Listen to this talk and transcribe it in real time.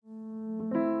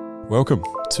Welcome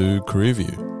to Career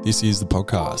View. This is the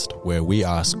podcast where we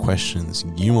ask questions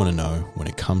you want to know when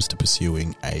it comes to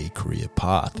pursuing a career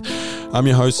path. I'm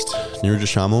your host, Niraj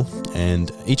Shamal,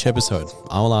 and each episode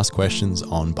I will ask questions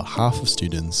on behalf of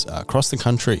students across the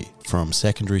country from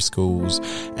secondary schools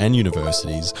and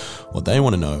universities what they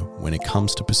want to know when it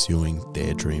comes to pursuing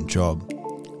their dream job.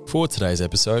 For today's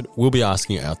episode, we'll be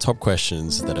asking our top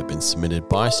questions that have been submitted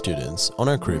by students on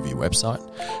our Career View website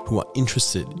who are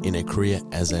interested in a career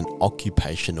as an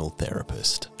occupational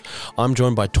therapist. I'm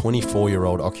joined by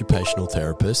 24-year-old occupational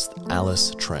therapist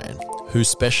Alice Tran, who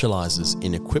specialises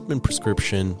in equipment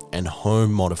prescription and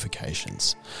home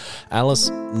modifications. Alice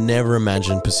never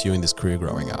imagined pursuing this career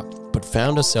growing up, but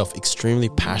found herself extremely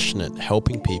passionate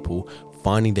helping people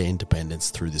finding their independence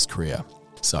through this career.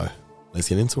 So, let's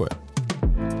get into it.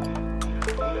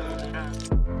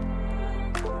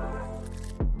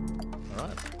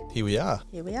 Here we are.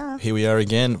 Here we are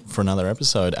again for another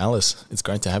episode. Alice, it's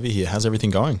great to have you here. How's everything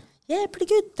going? Yeah, pretty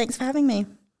good. Thanks for having me.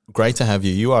 Great to have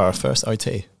you. You are our first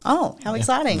OT. Oh, how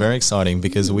exciting. Very exciting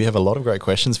because we have a lot of great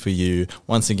questions for you.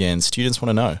 Once again, students want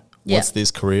to know. Yeah. What's this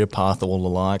career path all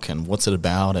like and what's it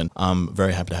about? And I'm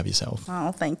very happy to have yourself.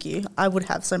 Oh, thank you. I would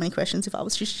have so many questions if I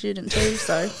was your student too,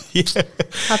 so Yeah.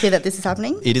 happy that this is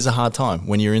happening. It is a hard time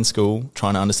when you're in school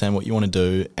trying to understand what you want to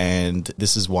do, and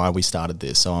this is why we started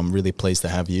this. So I'm really pleased to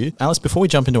have you. Alice, before we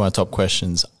jump into our top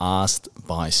questions asked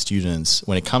by students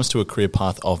when it comes to a career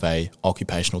path of a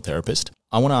occupational therapist,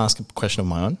 I want to ask a question of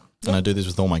my own, and I do this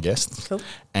with all my guests. Cool.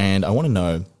 And I want to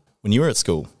know, when you were at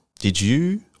school, did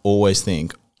you always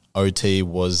think OT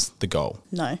was the goal?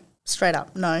 No, straight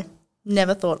up, no.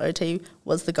 Never thought OT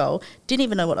was the goal. Didn't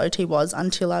even know what OT was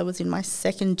until I was in my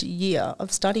second year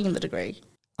of studying the degree.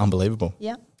 Unbelievable.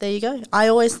 Yeah, there you go. I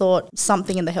always thought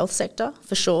something in the health sector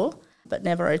for sure, but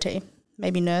never OT.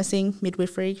 Maybe nursing,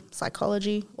 midwifery,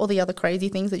 psychology, all the other crazy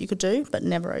things that you could do, but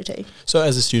never OT. So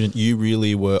as a student, you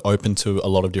really were open to a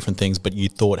lot of different things, but you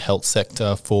thought health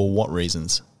sector for what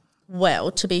reasons? Well,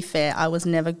 to be fair, I was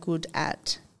never good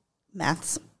at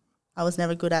maths. I was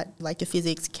never good at like your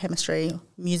physics, chemistry,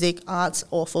 music, arts,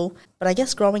 awful. But I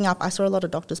guess growing up, I saw a lot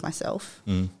of doctors myself.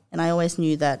 And I always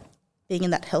knew that being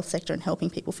in that health sector and helping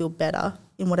people feel better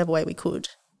in whatever way we could,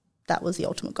 that was the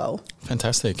ultimate goal.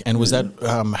 Fantastic. And was that,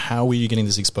 how were you getting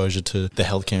this exposure to the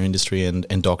healthcare industry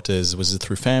and doctors? Was it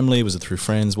through family? Was it through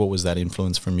friends? What was that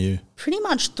influence from you? Pretty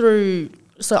much through,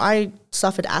 so I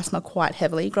suffered asthma quite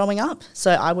heavily growing up.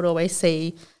 So I would always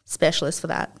see specialists for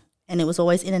that. And it was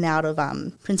always in and out of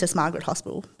Princess Margaret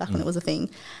Hospital back when it was a thing.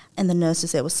 And the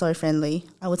nurses there were so friendly.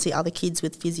 I would see other kids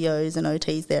with physios and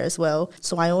OTs there as well.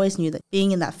 So I always knew that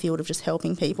being in that field of just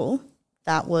helping people,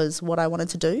 that was what I wanted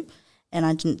to do. And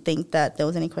I didn't think that there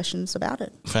was any questions about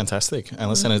it. Fantastic. And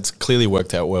listen, it's clearly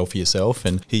worked out well for yourself.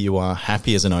 And here you are,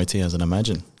 happy as an OT, as an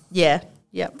imagine. Yeah,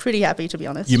 pretty happy to be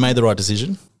honest. You made the right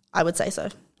decision? I would say so.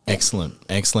 Excellent.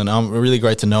 Really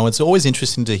great to know. It's always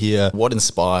interesting to hear what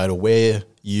inspired or where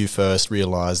you first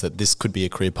realised that this could be a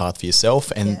career path for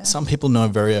yourself. And some people know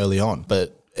very early on,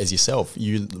 but as yourself,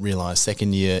 you realised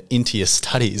second year into your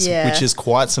studies, which is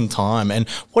quite some time. And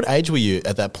what age were you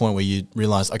at that point where you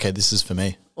realised, okay, this is for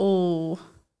me? Oh,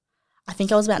 I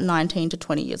think I was about 19 to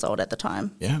 20 years old at the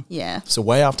time. Yeah. So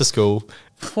way after school.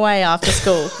 Way after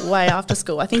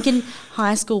school. I think in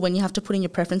high school when you have to put in your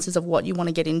preferences of what you want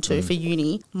to get into for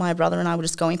uni, my brother and I were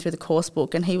just going through the course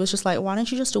book and he was just like, why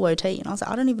don't you just do OT? And I was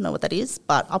like, I don't even know what that is,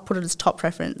 but I'll put it as top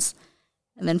preference.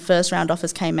 And then first round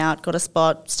offers came out, got a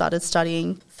spot, started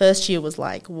studying. First year was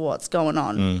like, what's going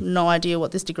on? No idea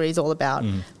what this degree is all about.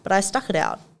 But I stuck it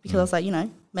out because I was like,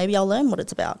 maybe I'll learn what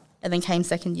it's about. And then came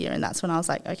second year and that's when I was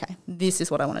like, okay, this is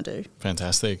what I want to do.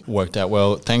 Fantastic. Worked out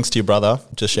well. Thanks to your brother.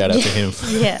 Just shout out to him.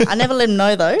 Yeah. I never let him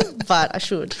know though, but I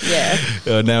should.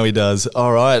 Yeah. Now he does.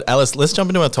 All right, Alice, let's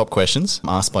jump into our top questions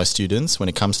asked by students when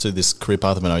it comes to this career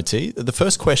path of an OT. The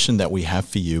first question that we have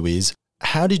for you is,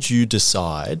 how did you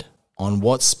decide on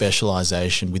what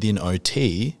specialisation within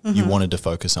OT you wanted to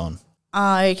focus on?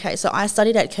 Okay. So I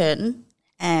studied at Curtin.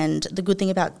 And the good thing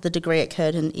about the degree at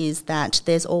Curtin is that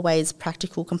there's always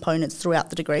practical components throughout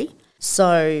the degree.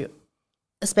 So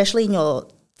especially in your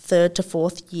third to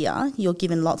fourth year, you're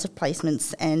given lots of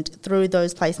placements and through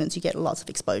those placements you get lots of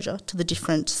exposure to the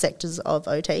different sectors of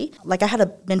OT. Like I had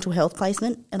a mental health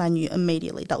placement and I knew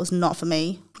immediately that was not for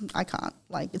me. I can't.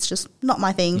 It's just not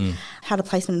my thing. Had a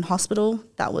placement in hospital.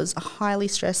 That was highly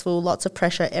stressful, lots of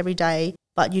pressure every day.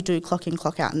 But you do clock in,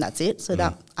 clock out, and that's it. So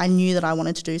that I knew that I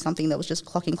wanted to do something that was just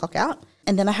clock in, clock out.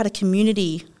 And then I had a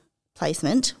community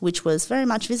placement, which was very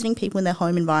much visiting people in their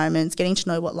home environments, getting to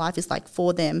know what life is like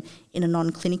for them in a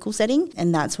non-clinical setting.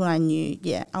 And that's when I knew,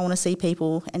 I want to see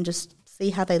people and just see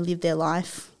how they live their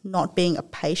life, not being a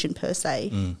patient per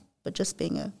se, but just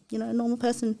being a normal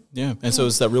person. Yeah, and so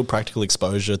it's that real practical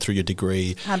exposure through your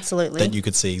degree. Absolutely. That you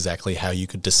could see exactly how you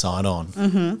could decide on.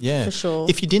 Mm-hmm, yeah, for sure.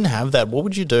 If you didn't have that, what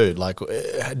would you do? Like,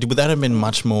 would that have been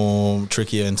much more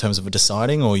trickier in terms of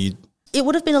deciding, or you? It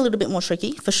would have been a little bit more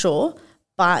tricky for sure.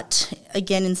 But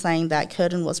again, in saying that,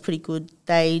 Curtin was pretty good.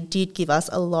 They did give us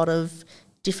a lot of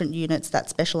different units that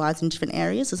specialise in different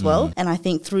areas as well. And I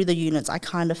think through the units, I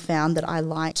kind of found that I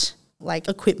liked like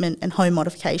equipment and home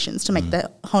modifications to make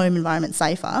the home environment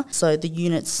safer. So the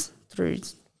units through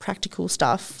practical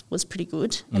stuff was pretty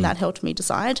good, and that helped me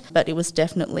decide. But it was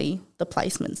definitely the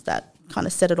placements that kind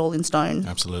of set it all in stone.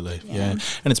 Absolutely, yeah.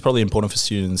 And it's probably important for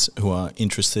students who are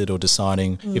interested or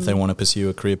deciding if they want to pursue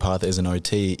a career path as an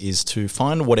OT is to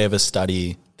find whatever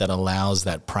study that allows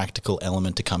that practical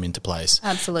element to come into place.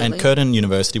 Absolutely. And Curtin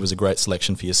University was a great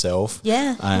selection for yourself.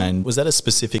 Yeah. And was that a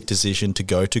specific decision to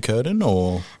go to Curtin,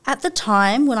 or? At the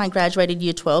time when I graduated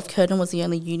year 12, Curtin was the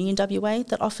only uni in WA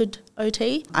that offered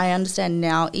OT. I understand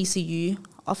now ECU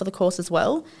offer the course as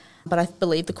well, but I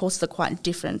believe the courses are quite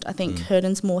different. I think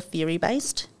Curtin's more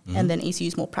theory-based and then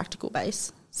ECU's more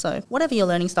practical-based. So whatever your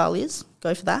learning style is,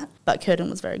 go for that. But Curtin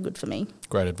was very good for me.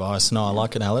 Great advice. No, I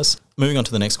like it, Alice. Moving on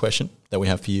to the next question that we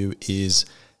have for you is,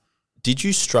 did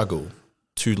you struggle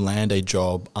to land a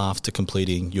job after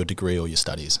completing your degree or your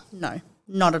studies? No,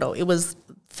 not at all. It was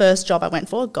first job I went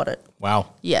for, got it.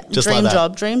 Wow. Yeah, just dream like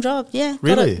that. Dream job, yeah.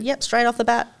 Really? Got it. Yep, straight off the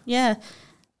bat, yeah.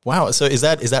 Wow. So is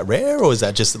that rare, or is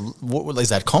that just, is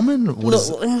that common?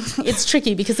 It's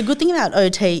tricky because the good thing about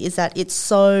OT is that it's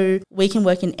so, we can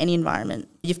work in any environment.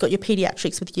 You've got your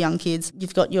pediatrics with young kids,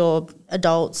 you've got your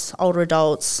adults, older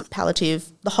adults,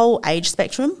 palliative, the whole age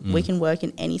spectrum, we can work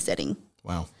in any setting.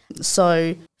 Wow.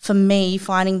 So for me,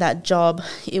 finding that job,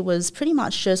 it was pretty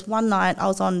much just one night I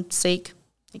was on Seek,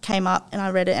 it came up and I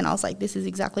read it and I was like, this is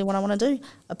exactly what I want to do.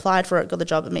 Applied for it, got the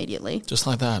job immediately. Just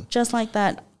like that? Just like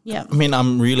that. Yeah. I mean,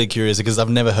 I'm really curious because I've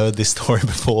never heard this story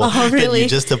before. Oh, really? That you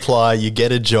just apply, you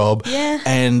get a job. Yeah.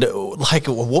 And like,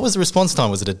 what was the response time?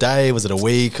 Was it a day? Was it a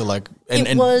week? Like,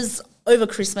 it was over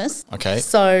Christmas. Okay.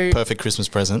 So perfect Christmas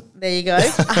present. There you go.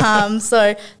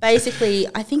 So basically,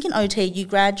 I think in OT you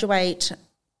graduate,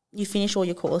 you finish all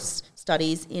your course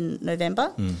studies in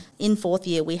November. In fourth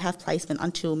year, we have placement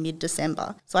until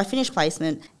mid-December. So I finished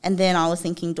placement and then I was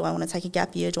thinking, do I want to take a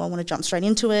gap year? Do I want to jump straight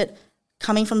into it?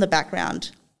 Coming from the background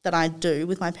that I do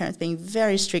with my parents being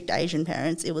very strict Asian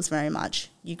parents, it was very much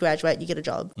you graduate, you get a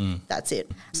job, that's it.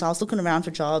 So I was looking around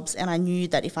for jobs and I knew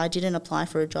that if I didn't apply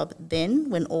for a job then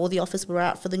when all the offers were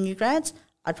out for the new grads,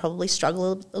 I'd probably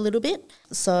struggle a little bit.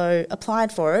 So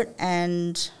applied for it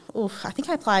and I think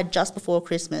I applied just before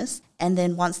Christmas, and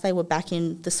then once they were back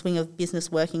in the swing of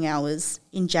business working hours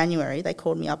in January, they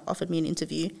called me up, offered me an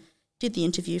interview, did the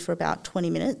interview for about 20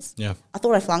 minutes. Yeah. I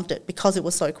thought I flunked it because it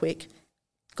was so quick.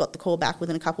 Got the call back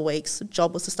within a couple of weeks.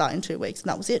 Job was to start in 2 weeks, and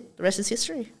that was it. The rest is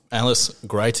history. Alice,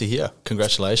 great to hear.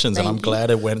 Congratulations. Thank and I'm you. glad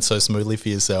it went so smoothly for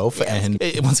yourself. Yeah, and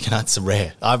once again, it's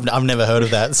rare. I've never heard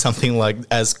of that, something like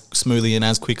as smoothly and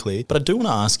as quickly. But I do want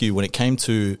to ask you, when it came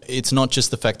to, it's not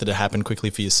just the fact that it happened quickly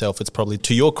for yourself, it's probably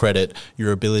to your credit,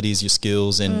 your abilities, your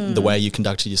skills, and the way you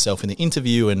conducted yourself in the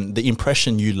interview and the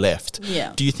impression you left.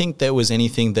 Yeah. Do you think there was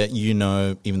anything that,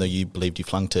 even though you believed you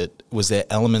flunked it, was there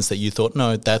elements that you thought,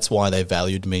 no, that's why they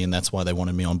valued me and that's why they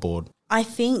wanted me on board? I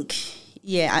think,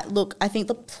 I think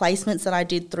the placements that I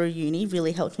did through uni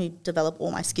really helped me develop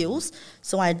all my skills.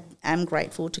 So I am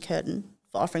grateful to Curtin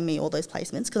for offering me all those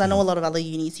placements because I know a lot of other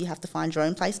unis you have to find your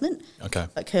own placement. Okay.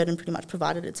 But Curtin pretty much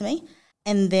provided it to me.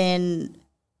 And then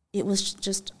it was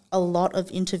just a lot of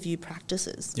interview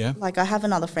practices. Yeah. Like I have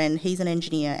another friend, he's an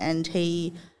engineer and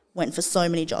he went for so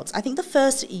many jobs. I think the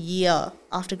first year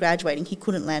after graduating, he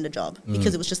couldn't land a job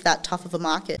because it was just that tough of a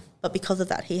market. But because of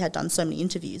that, he had done so many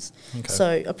interviews. Okay.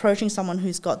 So approaching someone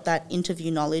who's got that interview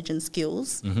knowledge and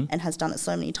skills and has done it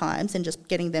so many times and just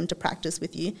getting them to practice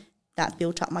with you, that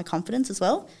built up my confidence as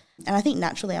well. And I think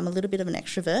naturally I'm a little bit of an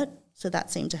extrovert, so that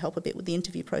seemed to help a bit with the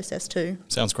interview process too.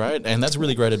 Sounds great. And that's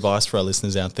really great advice for our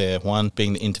listeners out there. One,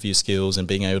 being the interview skills and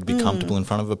being able to be comfortable in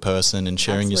front of a person and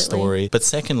sharing your story. But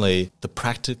secondly, the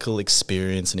practical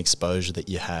experience and exposure that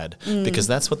you had, because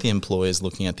that's what the employer is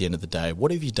looking at the end of the day.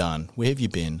 What have you done? Where have you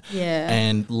been? Yeah.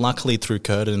 And luckily through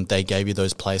Curtin, they gave you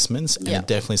those placements and it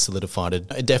definitely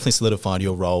solidified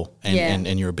your role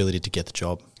and your ability to get the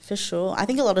job. For sure. I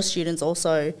think a lot of students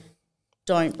also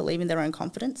don't believe in their own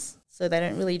confidence. So they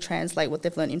don't really translate what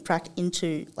they've learned in prac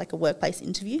into like a workplace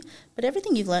interview. But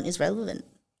everything you've learned is relevant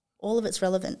all of it's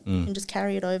relevant. You can just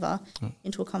carry it over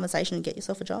into a conversation and get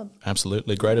yourself a job.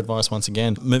 Absolutely. Great advice once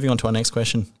again. Moving on to our next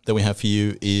question that we have for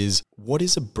you is, what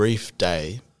is a brief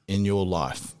day in your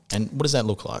life and what does that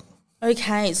look like?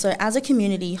 Okay, so as a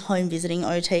community home visiting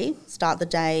OT, start the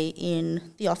day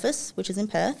in the office, which is in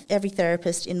Perth. Every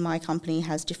therapist in my company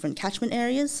has different catchment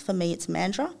areas. For me, it's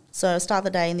Mandurah. So start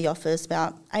the day in the office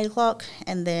about 8 o'clock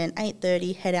and then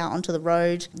 8:30 head out onto the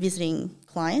road visiting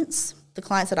clients. The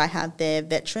clients that I have, they're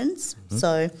veterans.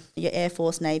 So your Air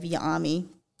Force, Navy, your Army,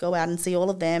 go out and see all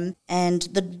of them. And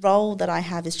the role that I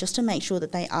have is just to make sure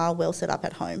that they are well set up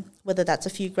at home, whether that's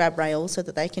a few grab rails so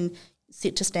that they can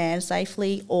sit to stand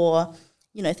safely, or,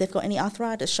 you know, if they've got any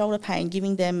arthritis, shoulder pain,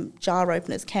 giving them jar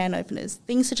openers, can openers,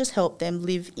 things to just help them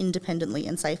live independently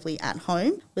and safely at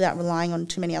home without relying on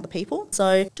too many other people.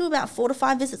 So do about 4 to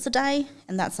 5 visits a day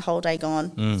and that's the whole day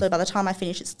gone. So by the time I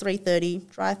finish, it's 3:30,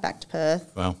 drive back to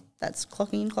Perth. Wow. That's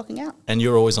clocking in, clocking out. And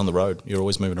you're always on the road. You're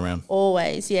always moving around.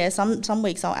 Always, yeah. Some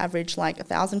weeks I'll average like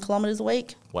 1,000 kilometres a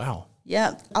week. Wow.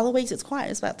 Yeah. Other weeks it's quiet.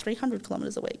 It's about 300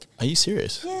 kilometres a week. Are you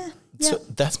serious? Yeah. So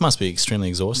that must be extremely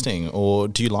exhausting. Or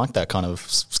do you like that kind of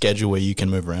schedule where you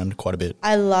can move around quite a bit?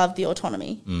 I love the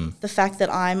autonomy. The fact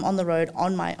that I'm on the road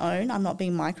on my own, I'm not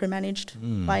being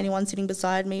micromanaged by anyone sitting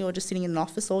beside me or just sitting in an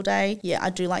office all day. Yeah, I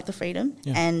do like the freedom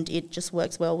and it just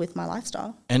works well with my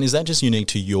lifestyle. And is that just unique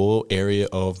to your area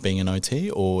of being an OT,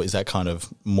 or is that kind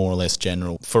of more or less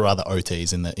general for other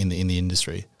OTs in the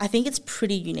industry? I think it's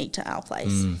pretty unique to our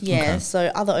place.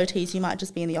 So other OTs, you might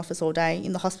just be in the office all day,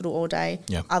 in the hospital all day.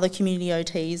 Yeah. Other community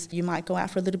OTs, you might go out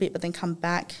for a little bit but then come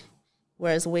back,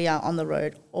 whereas we are on the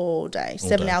road all day.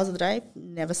 7 hours of the day,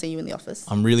 never see you in the office.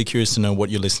 I'm really curious to know what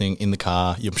you're listening in the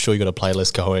car. I'm sure you've got a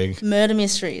playlist going. Murder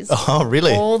mysteries. Oh,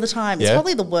 really? All the time. It's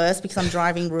probably the worst because I'm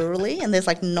driving rurally and there's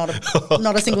like not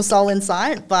a single soul in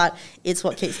sight, but it's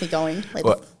what keeps me going. Like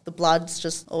the blood's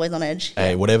just always on edge.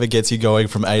 Hey, whatever gets you going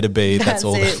from A to B, that's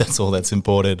all that's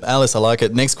important. Alice, I like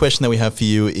it. Next question that we have for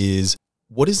you is,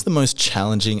 what is the most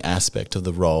challenging aspect of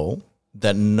the role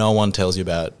that no one tells you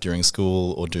about during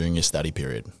school or during your study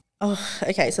period? Oh,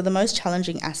 okay. So the most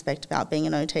challenging aspect about being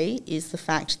an OT is the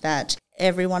fact that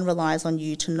everyone relies on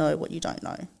you to know what you don't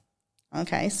know.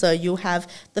 Okay. So you'll have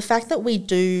the fact that we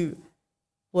do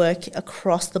work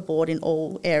across the board in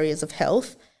all areas of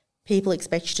health. People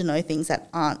expect you to know things that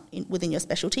aren't within your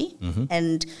specialty.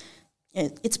 And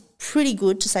it's pretty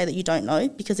good to say that you don't know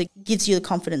because it gives you the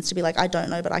confidence to be like, I don't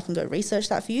know, but I can go research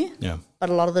that for you. Yeah. But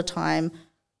a lot of the time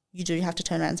you do have to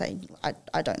turn around and say,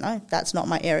 I don't know. That's not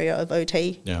my area of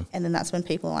OT. Yeah. And then that's when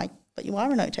people are like, but you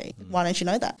are an OT. Why don't you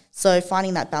know that? So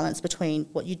finding that balance between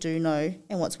what you do know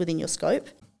and what's within your scope,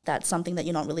 that's something that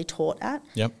you're not really taught at.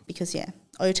 Yep. Because,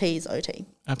 OT is OT.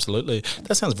 Absolutely.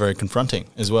 That sounds very confronting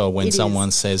as well when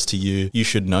someone says to you, you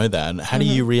should know that. How do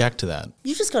you react to that?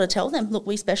 You just got to tell them, look,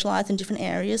 we specialise in different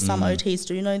areas. Some OTs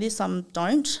do know this, some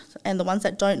don't. And the ones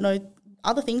that don't know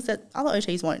other things that other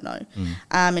OTs won't know.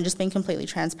 And just being completely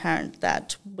transparent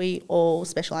that we all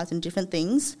specialise in different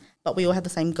things, but we all have the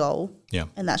same goal. Yeah.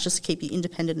 And that's just to keep you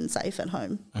independent and safe at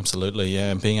home. Absolutely, yeah.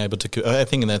 And being able to, I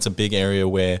think that's a big area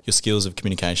where your skills of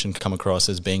communication come across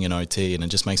as being an OT. And it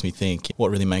just makes me think what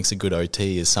really makes a good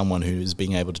OT is someone who's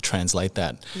being able to translate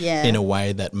that in a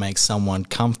way that makes someone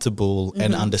comfortable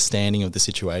and understanding of the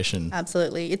situation.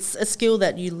 Absolutely. It's a skill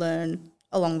that you learn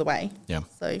along the way. Yeah.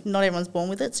 So not everyone's born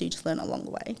with it, so you just learn along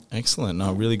the way. Excellent.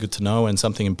 No, really good to know and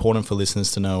something important for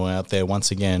listeners to know out there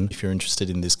once again if you're interested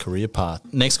in this career path.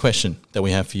 Next question that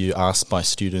we have for you asked by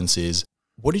students is,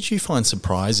 what did you find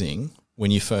surprising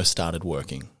when you first started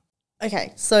working?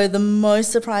 Okay, so the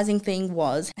most surprising thing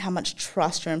was how much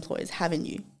trust your employers have in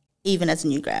you, even as a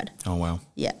new grad. Oh, wow.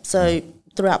 Yeah. So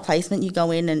throughout placement, you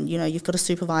go in and, you've got a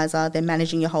supervisor, they're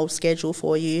managing your whole schedule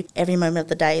for you. Every moment of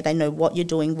the day, they know what you're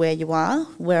doing, where you are.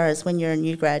 Whereas when you're a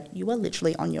new grad, you are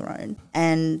literally on your own.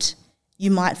 And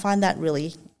you might find that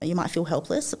you might feel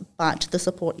helpless, but the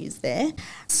support is there.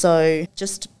 So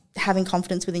just having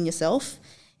confidence within yourself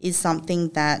is something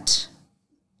that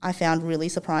I found really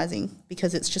surprising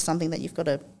because it's just something that you've got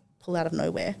to pull out of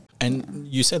nowhere. And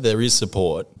you said there is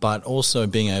support, but also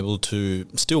being able to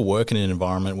still work in an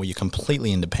environment where you're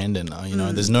completely independent.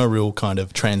 There's no real kind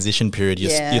of transition period.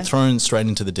 You're thrown straight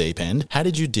into the deep end. How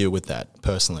did you deal with that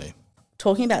personally?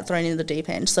 Talking about thrown into the deep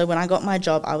end, so when I got my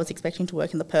job, I was expecting to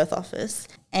work in the Perth office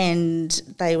and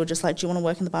they were just like, do you want to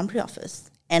work in the Bunbury office?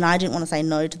 And I didn't want to say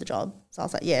no to the job. So I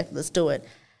was like, yeah, let's do it.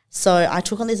 So I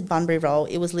took on this Bunbury role.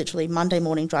 It was literally Monday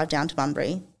morning, drive down to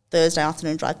Bunbury, Thursday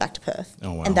afternoon, drive back to Perth.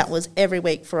 Oh, wow. And that was every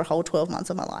week for a whole 12 months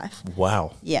of my life.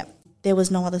 Wow. Yeah. There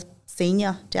was no other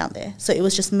senior down there. So it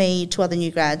was just me, 2 other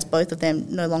new grads, both of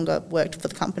them no longer worked for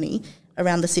the company.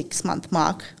 around the 6-month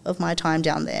mark of my time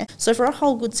down there. So for a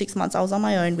whole good 6 months, I was on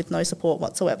my own with no support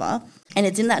whatsoever. And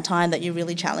it's in that time that you're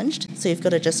really challenged. So you've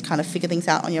got to just kind of figure things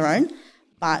out on your own.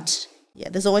 But yeah,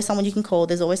 there's always someone you can call.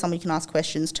 There's always someone you can ask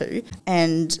questions to.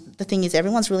 And the thing is,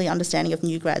 everyone's really understanding of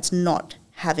new grads not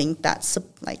having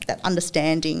that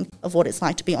understanding of what it's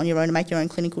like to be on your own and make your own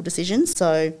clinical decisions.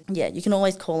 So yeah, you can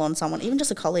always call on someone, even just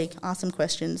a colleague, ask them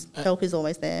questions. Help is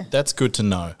always there. That's good to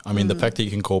know. I mean, the fact that you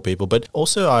can call people, but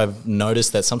also I've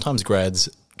noticed that sometimes grads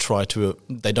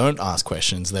they don't ask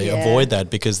questions. They avoid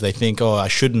that because they think, I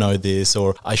should know this,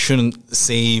 or I shouldn't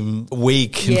seem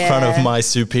weak in front of my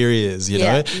superiors, you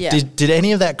know? Yeah. Did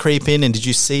any of that creep in, and did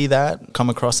you see that come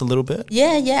across a little bit?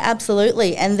 Yeah,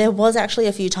 absolutely. And there was actually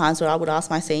a few times where I would ask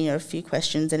my senior a few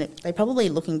questions, and they probably,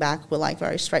 looking back, were like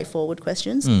very straightforward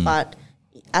questions. But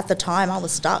at the time I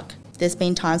was stuck. There's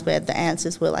been times where the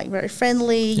answers were like very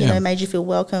friendly, you know, made you feel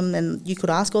welcome, and you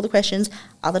could ask all the questions.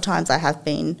 Other times I have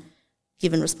been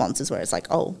given responses where it's like,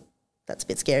 oh, that's a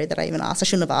bit scary that I even asked. I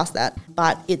shouldn't have asked that.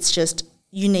 But it's just,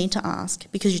 you need to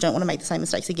ask because you don't want to make the same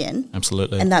mistakes again.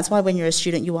 Absolutely. And that's why when you're a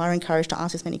student, you are encouraged to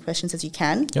ask as many questions as you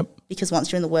can. Yep. Because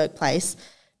once you're in the workplace,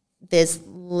 there's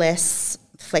less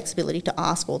flexibility to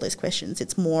ask all those questions.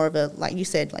 It's more of a, like you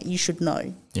said, like you should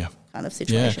know. Yeah. Kind of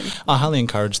situation. Yeah. I highly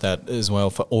encourage that as well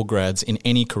for all grads in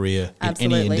any career, in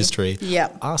any industry.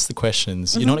 Yep. Ask the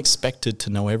questions. You're not expected to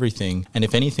know everything. And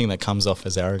if anything, that comes off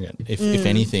as arrogant, if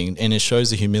anything. And it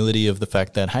shows the humility of the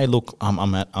fact that, hey, look,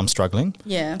 I'm struggling.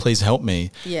 Yeah. Please help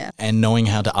me. Yeah. And knowing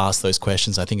how to ask those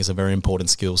questions, I think, is a very important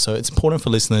skill. So it's important for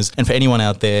listeners and for anyone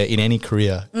out there in any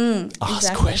career,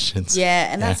 ask questions.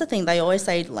 Yeah. And that's the thing. They always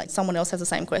say, like, someone else has the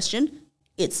same question.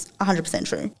 It's 100%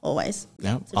 true, always.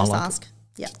 Yeah. So just ask.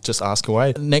 Yeah. Just ask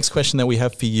away. Next question that we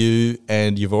have for you,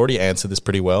 and you've already answered this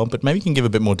pretty well, but maybe you can give a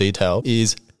bit more detail,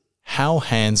 is how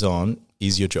hands-on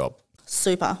is your job?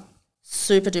 Super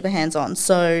duper hands-on.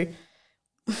 So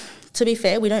to be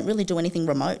fair, we don't really do anything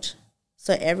remote.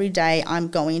 So every day I'm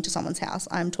going into someone's house,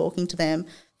 I'm talking to them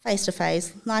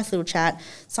face-to-face, nice little chat.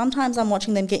 Sometimes I'm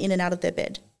watching them get in and out of their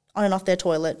bed, on and off their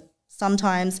toilet.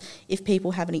 Sometimes if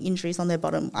people have any injuries on their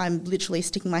bottom, I'm literally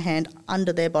sticking my hand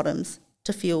under their bottoms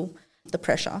to feel the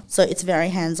pressure. So it's very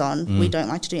hands-on. We don't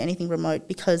like to do anything remote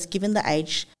because given the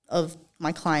age of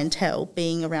my clientele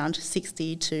being around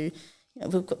 60 to,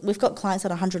 we've got clients at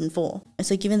 104. And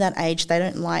so given that age, they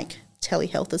don't like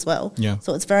telehealth as well. Yeah.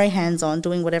 So it's very hands-on,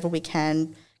 doing whatever we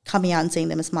can, coming out and seeing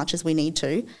them as much as we need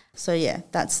to. So yeah,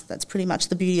 that's pretty much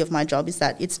the beauty of my job, is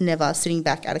that it's never sitting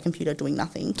back at a computer doing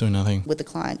nothing with the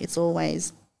client. It's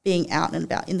always being out and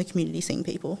about in the community, seeing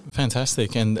people.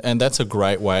 Fantastic. And that's a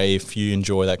great way if you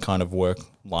enjoy that kind of work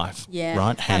life,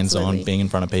 right? Hands-on, being in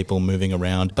front of people, moving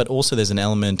around. But also there's an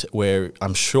element where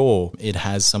I'm sure it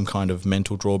has some kind of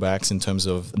mental drawbacks in terms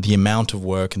of the amount of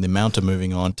work and the amount of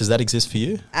moving on. Does that exist for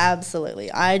you?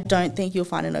 Absolutely. I don't think you'll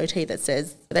find an OT that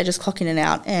says they just clock in and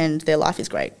out and their life is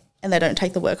great and they don't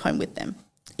take the work home with them.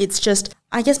 It's just,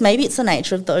 I guess maybe it's the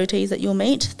nature of the OTs that you'll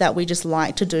meet, that we just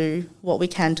like to do what we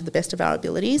can to the best of our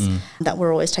abilities, that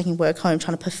we're always taking work home,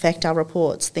 trying to perfect our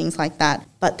reports, things like that.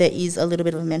 But there is a little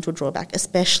bit of a mental drawback,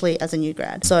 especially as a new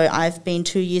grad. So I've been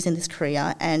 2 years in this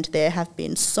career and there have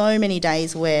been so many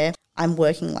days where I'm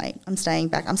working late, I'm staying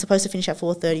back. I'm supposed to finish at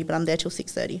 4:30, but I'm there till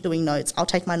 6:30 doing notes. I'll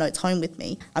take my notes home with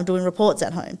me. I'm doing reports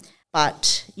at home.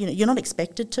 But, you're not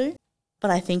expected to. But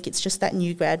I think it's just that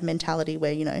new grad mentality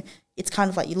where, it's kind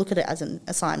of like you look at it as an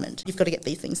assignment. You've got to get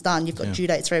these things done. You've got due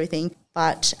dates for everything.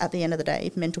 But at the end of the day,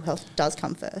 mental health does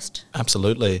come first.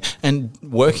 Absolutely. And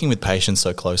working with patients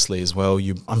so closely as well,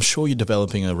 I'm sure you're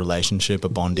developing a relationship, a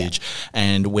bondage. Yeah.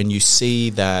 And when you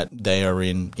see that they are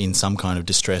in some kind of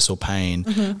distress or pain,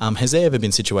 has there ever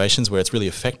been situations where it's really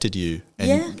affected you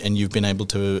and you've been able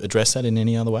to address that in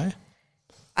any other way?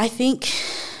 I think,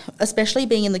 especially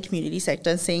being in the community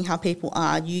sector, seeing how people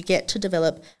are, you get to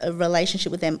develop a relationship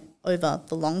with them over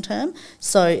the long term.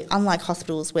 So unlike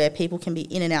hospitals where people can be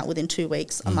in and out within 2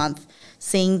 weeks, a month,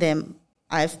 seeing them,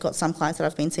 I've got some clients that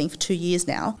I've been seeing for 2 years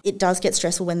now. It does get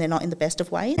stressful when they're not in the best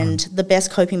of ways. And the best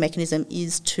coping mechanism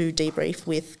is to debrief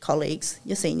with colleagues,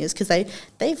 your seniors, because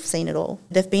they've seen it all.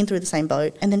 They've been through the same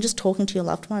boat. And then just talking to your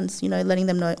loved ones, letting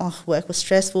them know, work was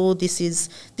stressful, this is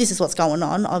what's going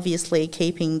on. Obviously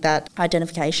keeping that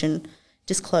identification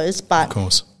disclosed,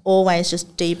 but always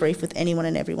just debrief with anyone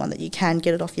and everyone that you can,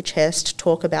 get it off your chest,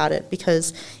 talk about it,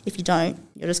 because if you don't,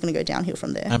 you're just going to go downhill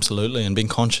from there. Absolutely, and being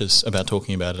conscious about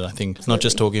talking about it. I think not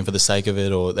just talking for the sake of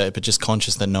it or that, but just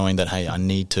conscious that knowing that, hey, I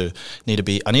need to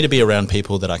be around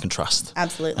people that I can trust.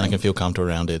 Absolutely. And I can feel comfortable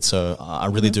around it. So I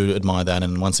really do admire that.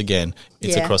 And once again,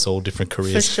 it's across all different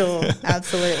careers. For sure,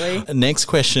 absolutely. Next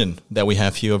question that we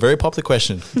have here, a very popular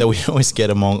question that we always get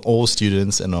among all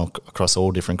students and across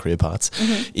all different career paths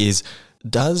is,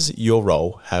 does your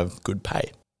role have good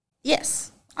pay?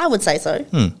 Yes, I would say so.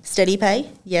 Steady pay,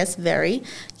 yes, very.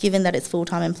 Given that it's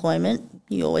full-time employment,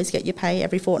 you always get your pay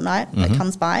every fortnight that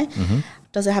comes by.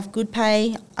 Does it have good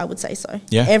pay? I would say so.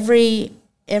 Yeah.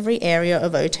 Every area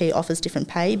of OT offers different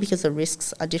pay because the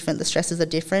risks are different, the stresses are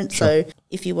different. Sure. So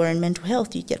if you were in mental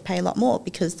health, you'd get paid a lot more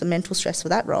because the mental stress for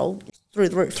that role is through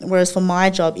the roof. Whereas for my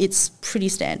job, it's pretty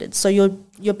standard. So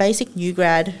your basic new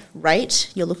grad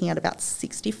rate, you're looking at about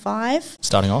 65.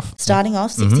 Starting off,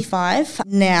 65.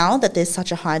 Now that there's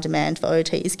such a high demand for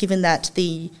OTs, given that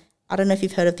I don't know if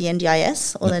you've heard of the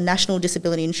NDIS or the National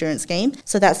Disability Insurance Scheme.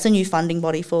 So that's the new funding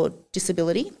body for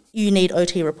disability. You need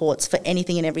OT reports for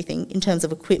anything and everything in terms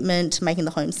of equipment, making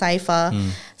the home safer.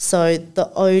 So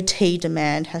the OT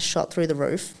demand has shot through the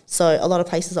roof. So a lot of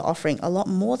places are offering a lot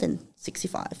more than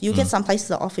 65. You'll get some places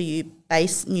that offer you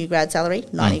base new grad salary,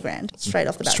 90 grand, straight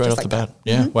off the bat. Straight off the bat,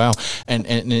 yeah, wow. And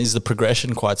is the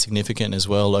progression quite significant as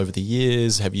well over the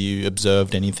years? Have you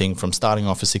observed anything from starting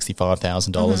off at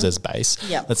 $65,000 as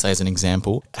base, let's say as an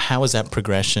example? How is that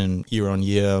progression year on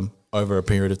year over a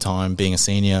period of time, being a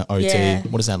senior OT? Yeah.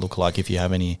 What does that look like if you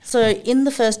have any? So in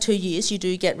the first 2 years, you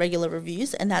do get regular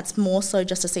reviews, and that's more so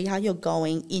just to see how you're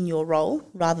going in your role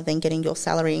rather than getting your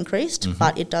salary increased,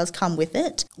 but it does come with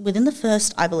it. Within the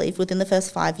first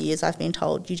 5 years, I've been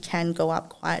told you can go up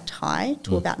quite high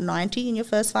to about 90 in your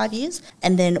first 5 years.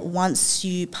 And then once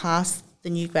you pass the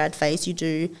new grad phase,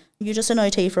 you're just an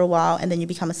OT for a while, and then you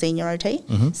become a senior OT.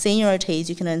 Senior OTs,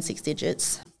 you can earn 6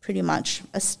 digits, pretty much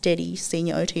a steady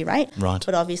senior OT rate. Right.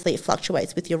 But obviously it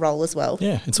fluctuates with your role as well.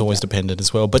 Yeah, it's always dependent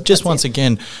as well. But just once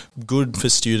again, good for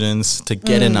students to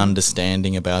get an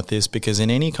understanding about this, because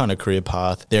in any kind of career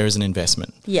path, there is an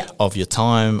investment of your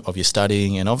time, of your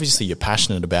studying, and obviously you're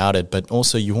passionate about it, but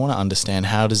also you want to understand,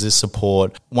 how does this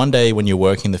support one day when you're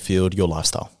working the field, your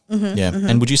lifestyle?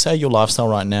 And would you say your lifestyle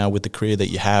right now with the career that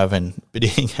you have and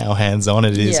being how hands-on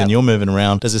it is and you're moving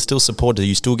around, does it still support? Do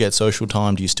you still get social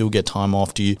time? Do you still get time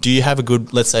off? Do you have a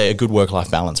good, let's say, a good work-life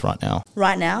balance right now?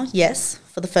 Right now, yes.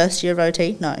 For the first year of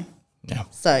OT, no. Yeah.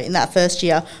 So in that first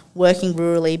year, working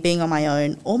rurally, being on my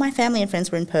own, all my family and friends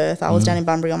were in Perth. I was down in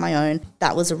Bunbury on my own.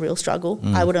 That was a real struggle.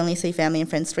 I would only see family and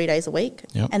friends 3 days a week.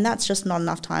 And that's just not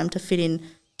enough time to fit in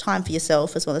time for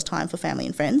yourself as well as time for family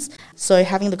and friends. So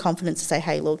having the confidence to say,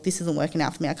 hey, look, this isn't working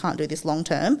out for me. I can't do this long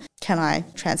term. Can I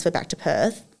transfer back to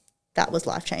Perth? That was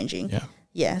life-changing.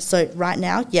 Yeah. So right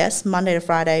now, yes, Monday to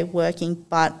Friday working,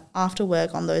 but after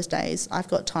work on those days, I've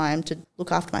got time to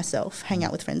look after myself, hang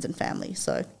out with friends and family.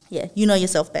 So yeah, you know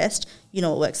yourself best. You know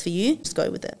what works for you. Just go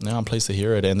with it. No, I'm pleased to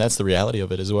hear it. And that's the reality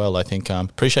of it as well. I think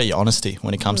appreciate your honesty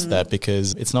when it comes to that,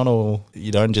 because it's not all,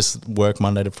 you don't just work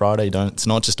Monday to Friday. It's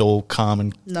not just all calm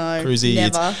and cruisy.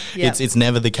 Never. It's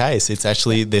never the case. It's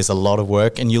actually, there's a lot of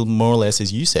work, and you'll more or less,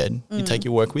 as you said, you take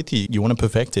your work with you. You want to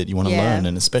perfect it. You want to learn.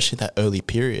 And especially that early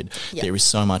period, there is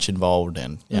so much involved.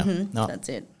 And that's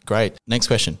it. Great. Next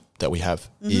question that we have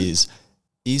is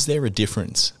there a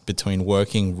difference between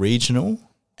working regional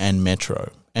and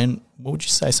metro? And what would you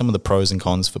say some of the pros and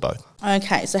cons for both?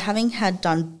 Okay, so having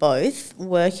done both,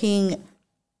 working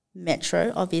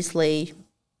metro, obviously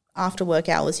after work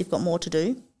hours you've got more to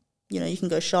do. You know, you can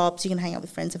go shops, you can hang out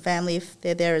with friends and family if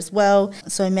they're there as well.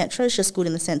 So metro is just good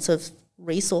in the sense of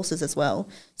resources as well.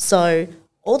 So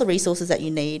all the resources that you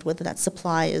need, whether that's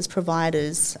suppliers,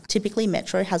 providers, typically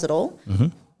metro has it all.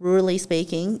 Rurally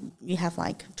speaking, you have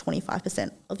like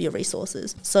 25% of your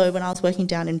resources. So when I was working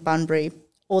down in Bunbury,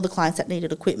 all the clients that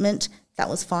needed equipment, that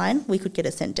was fine. We could get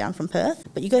it sent down from Perth.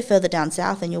 But you go further down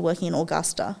south and you're working in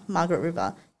Augusta, Margaret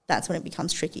River, that's when it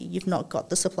becomes tricky. You've not got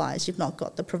the supplies, you've not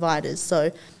got the providers.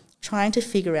 So trying to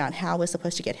figure out how we're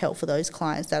supposed to get help for those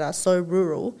clients that are so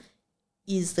rural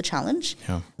is the challenge.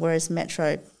 Whereas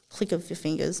metro, click of your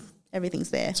fingers, everything's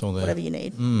there. It's all there. Whatever you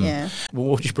need. Yeah. Well,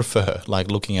 what would you prefer, like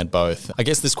looking at both? I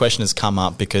guess this question has come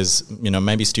up because, you know,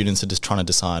 maybe students are just trying to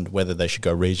decide whether they should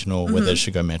go regional, whether they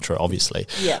should go metro, obviously.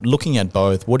 Looking at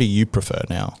both, what do you prefer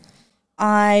now?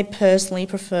 I personally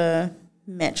prefer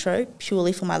metro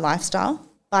purely for my lifestyle.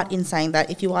 But in saying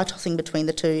that, if you are tossing between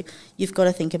the two, you've got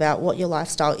to think about what your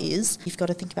lifestyle is. You've got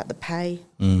to think about the pay.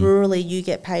 Rurally, you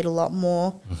get paid a lot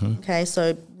more. Okay,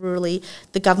 so rurally,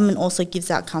 the government also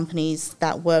gives out companies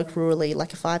that work rurally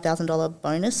like a $5,000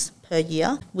 bonus per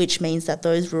year, which means that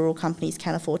those rural companies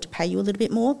can afford to pay you a little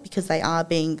bit more because they are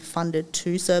being funded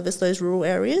to service those rural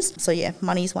areas. So yeah,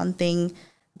 money's one thing.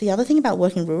 The other thing about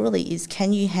working rurally is,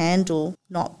 can you handle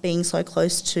not being so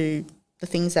close to the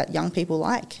things that young people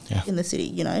like in the city,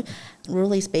 you know?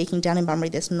 Rurally speaking, down in Bunbury,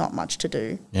 there's not much to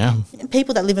do. Yeah.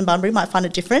 People that live in Bunbury might find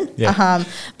it different. Yeah.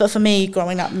 But for me,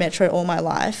 growing up metro all my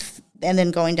life and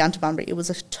then going down to Bunbury, it was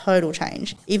a total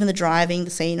change. Even the driving, the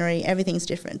scenery, everything's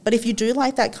different. But if you do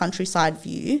like that countryside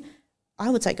view, I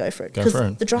would say go for it.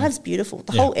 Because the drive's beautiful.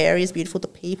 The whole area is beautiful. The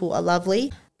people are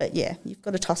lovely. But yeah, you've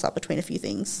got to toss up between a few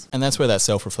things. And that's where that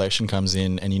self-reflection comes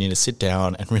in, and you need to sit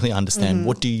down and really understand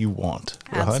what do you want,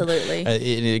 right? Absolutely.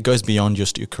 It goes beyond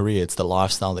just your career. It's the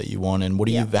lifestyle that you want, and what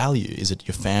do you value? Is it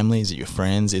your family? Is it your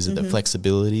friends? Is it the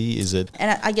flexibility? Is it...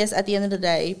 And I guess at the end of the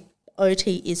day,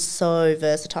 OT is so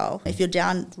versatile. If you're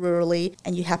down rurally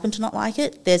and you happen to not like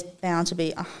it, there's bound to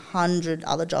be 100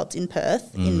 other jobs in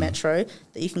Perth, in Metro,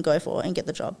 that you can go for and get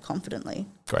the job confidently.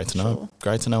 Great to know.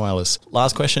 Great to know, Alice.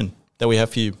 Last question that we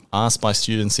have for you, asked by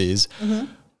students, is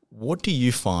what do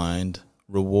you find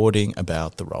rewarding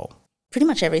about the role? Pretty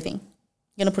much everything. I'm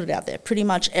going to put it out there. Pretty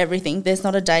much everything. There's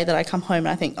not a day that I come home and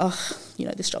I think, oh, you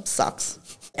know, this job sucks.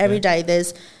 Every day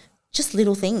there's just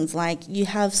little things. Like, you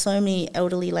have so many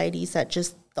elderly ladies that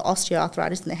just, the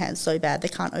osteoarthritis in their hands so bad they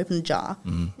can't open a jar.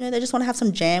 You know, they just want to have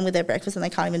some jam with their breakfast and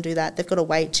they can't even do that. They've got to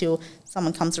wait till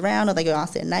someone comes around or they go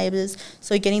ask their neighbours.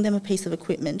 So getting them a piece of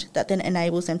equipment that then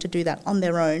enables them to do that on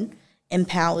their own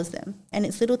empowers them. And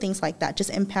it's little things like that,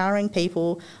 just empowering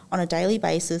people on a daily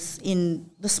basis in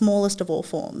the smallest of all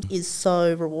forms is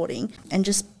so rewarding. And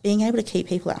just being able to keep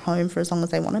people at home for as long as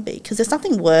they want to be. Because there's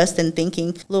nothing worse than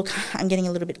thinking, look, I'm getting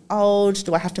a little bit old.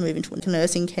 Do I have to move into a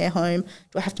nursing care home?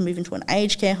 Do I have to move into an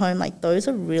aged care home? Like, those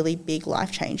are really big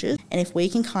life changes. And if we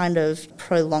can kind of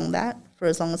prolong that for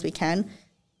as long as we can,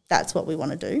 that's what we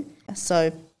want to do.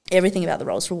 So everything about the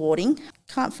role is rewarding.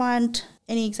 Can't find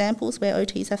any examples where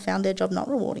OTs have found their job not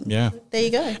rewarding. Yeah. There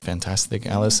you go. Fantastic,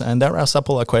 Alice. And that wraps up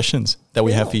all our questions that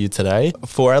we have for you today.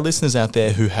 For our listeners out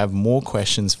there who have more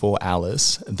questions for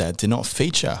Alice that did not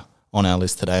feature on our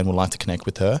list today and would like to connect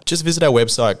with her, just visit our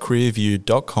website,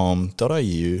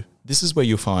 careerview.com.au. This is where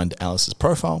you'll find Alice's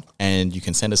profile, and you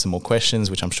can send her some more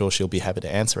questions, which I'm sure she'll be happy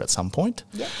to answer at some point.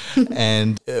 Yeah.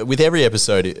 And with every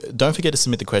episode, don't forget to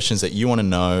submit the questions that you want to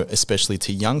know, especially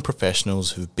to young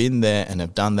professionals who've been there and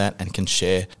have done that and can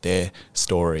share their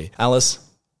story. Alice,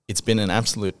 it's been an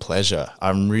absolute pleasure.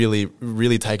 I'm really,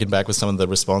 really taken back with some of the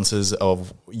responses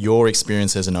of your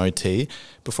experience as an OT.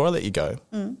 Before I let you go,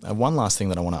 one last thing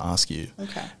that I want to ask you.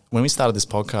 Okay. When we started this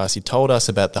podcast, you told us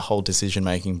about the whole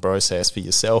decision-making process for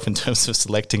yourself in terms of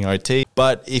selecting OT.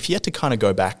 But if you had to kind of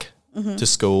go back to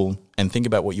school and think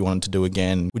about what you wanted to do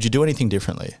again, would you do anything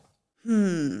differently?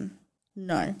 No.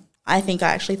 I think I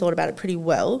actually thought about it pretty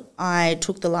well. I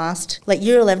took the last,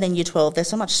 year 11 and year 12, there's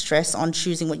so much stress on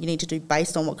choosing what you need to do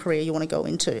based on what career you want to go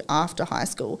into after high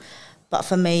school. But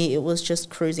for me, it was just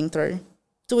cruising through,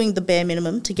 doing the bare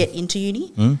minimum to get into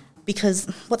uni. Because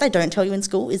what they don't tell you in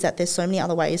school is that there's so many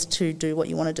other ways to do what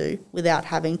you want to do without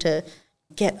having to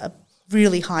get a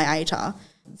really high ATAR.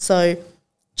 So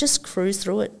just cruise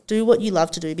through it. Do what you love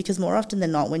to do, because more often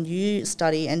than not, when you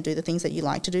study and do the things that you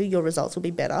like to do, your results will be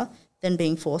better than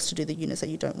being forced to do the units that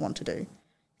you don't want to do.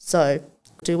 So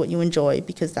do what you enjoy,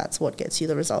 because that's what gets you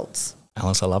the results.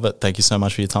 Alice, I love it. Thank you so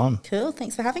much for your time. Cool.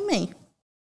 Thanks for having me.